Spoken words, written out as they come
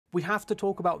We have to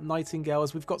talk about Nightingale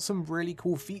as we've got some really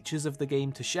cool features of the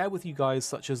game to share with you guys,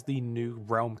 such as the new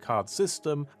realm card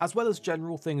system, as well as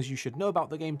general things you should know about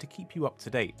the game to keep you up to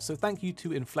date. So thank you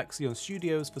to Inflexion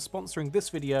Studios for sponsoring this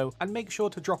video, and make sure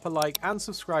to drop a like and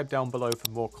subscribe down below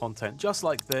for more content just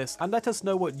like this, and let us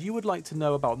know what you would like to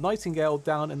know about Nightingale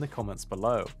down in the comments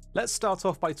below. Let's start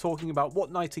off by talking about what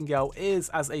Nightingale is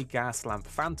as a gas lamp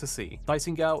fantasy.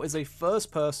 Nightingale is a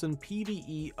first-person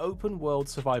PvE open-world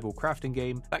survival crafting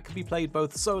game that can be played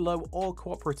both solo or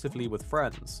cooperatively with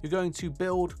friends. You're going to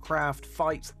build, craft,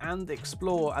 fight, and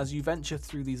explore as you venture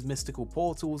through these mystical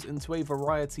portals into a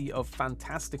variety of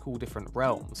fantastical different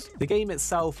realms. The game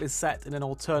itself is set in an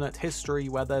alternate history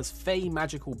where there's fey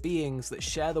magical beings that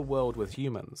share the world with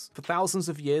humans. For thousands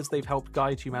of years, they've helped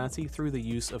guide humanity through the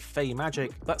use of fey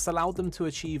magic that's allowed them to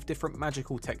achieve different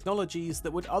magical technologies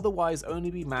that would otherwise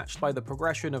only be matched by the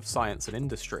progression of science and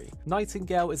industry.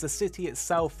 Nightingale is a city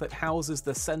itself that houses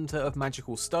the center of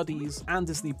magical studies and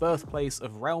is the birthplace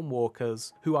of realm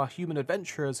walkers, who are human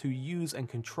adventurers who use and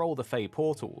control the fey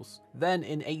portals. Then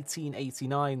in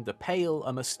 1889, the Pale,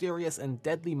 a mysterious and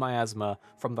deadly miasma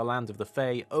from the land of the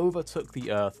fey, overtook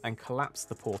the earth and collapsed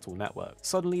the portal network.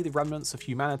 Suddenly the remnants of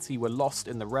humanity were lost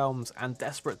in the realms and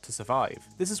desperate to survive.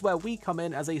 This is where we come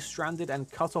in as a stranded and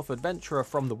cut off adventurer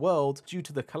from the world due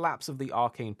to the collapse of the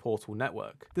arcane portal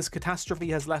network. This catastrophe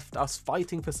has left us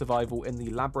fighting for survival in the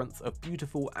labyrinth of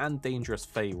beautiful and dangerous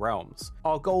fey realms.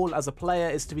 Our goal as a player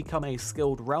is to become a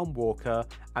skilled realm walker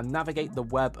and navigate the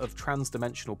web of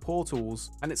trans-dimensional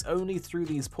portals, and it's only through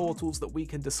these portals that we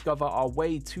can discover our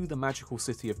way to the magical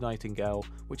city of Nightingale,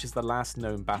 which is the last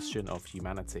known bastion of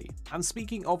humanity. And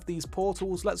speaking of these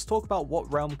portals, let's talk about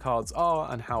what realm cards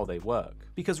are and how they work.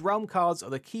 Because realm cards are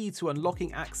the key to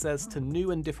unlocking access to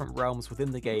new and different realms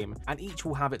within the game, and each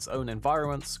will have its own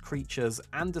environments, creatures,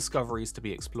 and discoveries to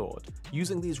be explored.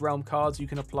 Using these realm cards, you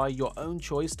can apply your own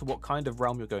choice to what kind of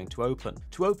realm you're going to open.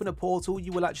 To open a portal,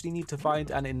 you will actually need to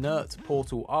find an inert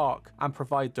portal arc and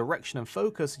provide direction and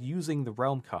focus using the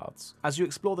realm cards. As you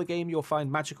explore the game, you'll find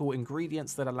magical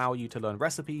ingredients that allow you to learn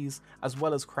recipes, as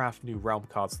well as craft new realm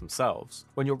cards themselves.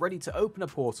 When you're ready to open a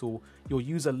portal, you'll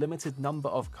use a limited number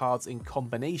of cards in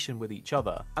combination with each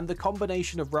other, and the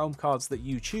combination of realm cards that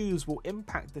you choose will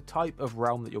impact the type of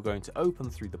realm that you're going to open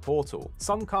through the portal.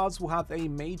 Some cards will have a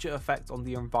major effect on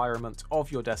the environment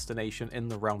of your destination in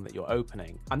the realm that you're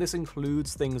opening, and this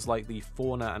includes things like the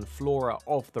fauna and flora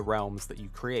of the realms that you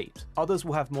create. Others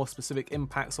will have more specific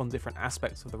impacts on different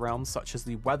aspects of the realm, such as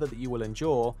the weather that you will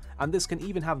endure, and this can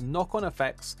even have knock-on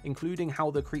effects, including how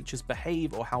the creatures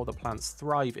behave or how the plants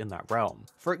thrive in that realm.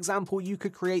 For example, you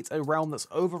could create a realm that's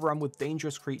overrun with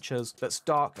dangerous creatures, that's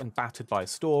dark and battered by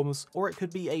storms, or it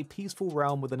could be a peaceful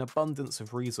realm with an abundance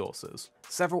of resources.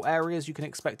 Several areas you can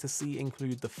expect to see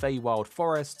include the Feywild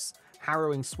forests,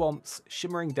 harrowing swamps,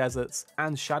 shimmering deserts,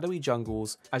 and shadowy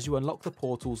jungles as you unlock the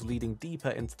portals leading deeper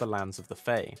into the lands of the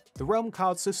Fey. The realm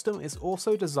card system is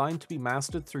also designed to be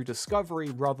mastered through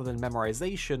discovery rather than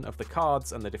memorization of the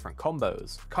cards and the different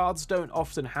combos. Cards don't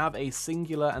often have a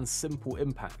singular and simple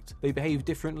impact. They behave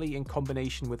differently in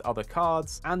combination with other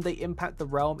cards, and they impact the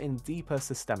realm in deeper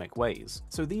systemic ways.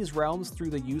 So these realms, through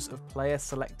the use of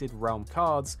player-selected realm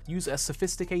cards, use a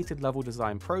sophisticated level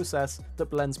design process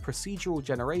that blends procedural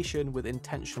generation with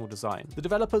intentional design. The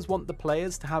developers want the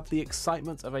players to have the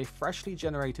excitement of a freshly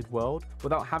generated world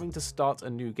without having to start a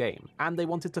new game, and they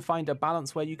wanted to find a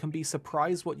balance where you can be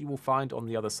surprised what you will find on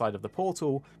the other side of the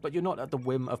portal, but you're not at the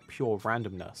whim of pure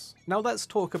randomness. Now let's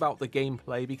talk about the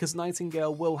gameplay, because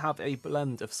Nightingale will have a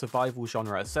blend of survival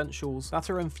genre essentials that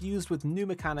are infused with new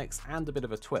mechanics and a bit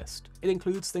of a twist. It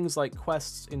includes things like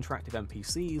quests, interactive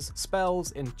NPCs,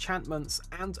 spells, enchantments,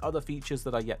 and other features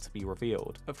that are yet to be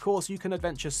revealed. Of course, you can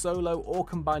adventure solo or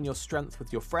combine your strength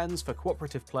with your friends for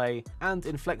cooperative play, and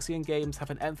Inflexion games have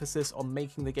an emphasis on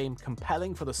making the game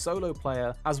compelling for the solo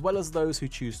player as well as those who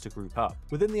choose to group up.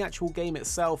 Within the actual game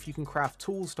itself, you can craft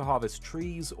tools to harvest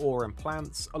trees, ore and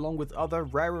plants, along with other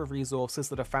rarer resources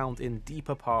that are found in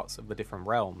deeper parts of the different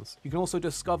realms. You can also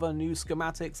discover new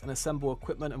schematics and assemble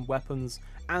equipment and weapons,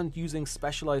 and using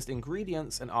specialized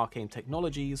ingredients and arcane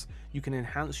technologies, you can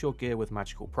enhance your gear with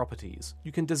magical properties.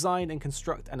 You can design and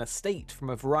construct an estate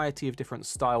from a variety of different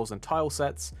styles and tile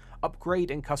sets,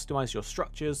 upgrade and customize your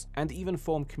structures, and even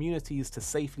form communities to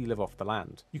safely live off the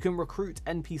land. You can recruit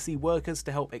NPC workers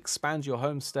to help expand your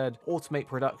homestead, automate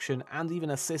production, and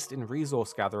even assist in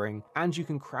resource gathering, and you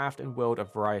can craft and wield a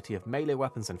variety of melee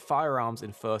weapons and firearms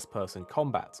in first-person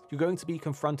combat. You're going to be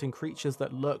confronting creatures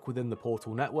that lurk within the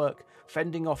Portal network,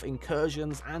 fending off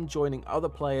incursions, and joining other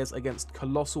players against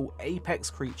colossal apex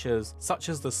creatures such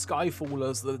as the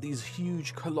Skyfallers, that are these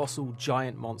huge colossal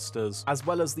giant monsters, as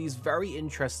well as these very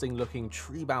interesting looking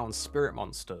tree-bound spirit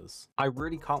monsters. I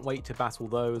really can't wait to battle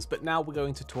those, but now we're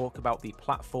going to talk about the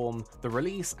platform, the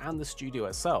release, and the studio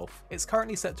itself. It's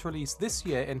currently set to release this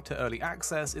year into early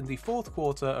access in the 4th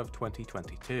quarter of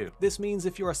 2022. This means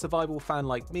if you're a survival fan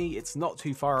like me, it's not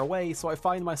too far away, so I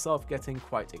find myself getting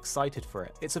quite excited for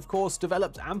it. It's of course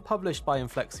developed and published by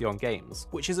Inflexion Games,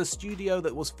 which is a studio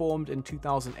that was formed in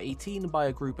 2018 by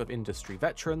a group of industry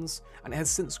veterans, and it has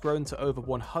since grown to over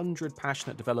 100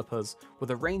 passionate developers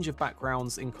with a range of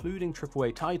backgrounds including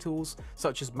AAA titles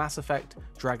such as Mass Effect,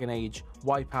 Dragon Age,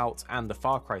 Wipeout, and the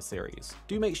Far Cry series.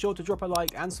 Do make sure to drop a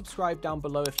like and subscribe down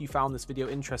below if you found this video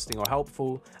interesting or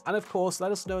helpful, and of course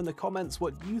let us know in the comments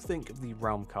what you think of the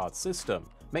Realm card system.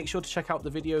 Make sure to check out the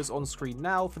videos on screen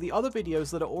now for the other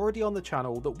videos that are already on the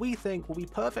channel that we think will be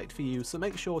perfect for you, so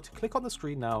make sure to click on the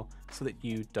screen now so that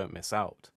you don't miss out.